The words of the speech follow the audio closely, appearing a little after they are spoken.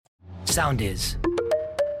Soundis.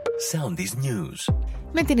 Soundis News.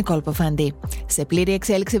 Με την Νικόλ Ποφαντή. Σε πλήρη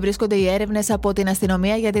εξέλιξη βρίσκονται οι έρευνες από την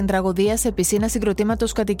αστυνομία για την τραγωδία σε πισίνα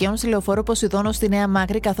συγκροτήματος κατοικιών στη λεωφόρο Ποσειδώνος στη Νέα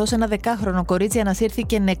Μάκρη, καθώς ένα 10χρονο κορίτσι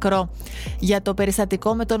ανασύρθηκε νεκρό. Για το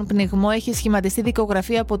περιστατικό με τον πνιγμό έχει σχηματιστεί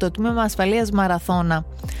δικογραφία από το Τμήμα Ασφαλείας Μαραθώνα.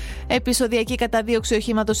 Επεισοδιακή καταδίωξη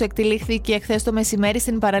οχήματος εκτυλίχθηκε χθες το μεσημέρι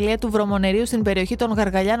στην παραλία του Βρωμονερίου στην περιοχή των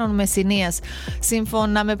Γαργαλιάνων Μεσσηνίας.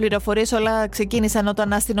 Σύμφωνα με πληροφορίες, όλα ξεκίνησαν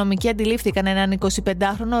όταν αστυνομικοί αντιλήφθηκαν έναν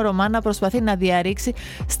 25χρονο Ρωμά να προσπαθεί να διαρρήξει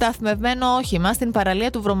σταθμευμένο όχημα στην παραλία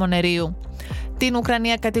του Βρωμονερίου. Την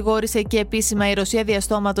Ουκρανία κατηγόρησε και επίσημα η Ρωσία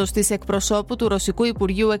διαστόματος της εκπροσώπου του Ρωσικού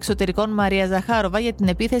Υπουργείου Εξωτερικών Μαρία Ζαχάροβα για την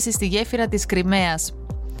επίθεση στη γέφυρα της Κριμαίας.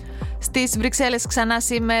 Στις Βρυξέλλες ξανά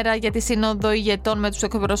σήμερα για τη Σύνοδο Ηγετών με τους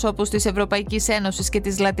εκπροσώπους της Ευρωπαϊκής Ένωσης και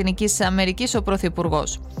της Λατινικής Αμερικής ο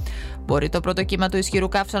Πρωθυπουργός. Μπορεί το πρώτο κύμα του ισχυρού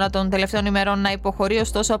καύσωνα των τελευταίων ημερών να υποχωρεί,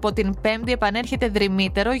 ωστόσο από την Πέμπτη επανέρχεται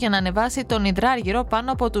δρυμύτερο για να ανεβάσει τον υδράργυρο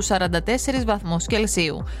πάνω από τους 44 βαθμούς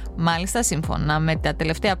Κελσίου. Μάλιστα, σύμφωνα με τα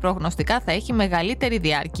τελευταία προγνωστικά, θα έχει μεγαλύτερη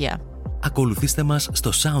διάρκεια. Ακολουθήστε μας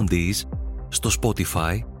στο Soundis, στο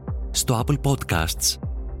Spotify, στο Apple Podcasts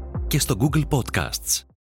και στο Google Podcasts.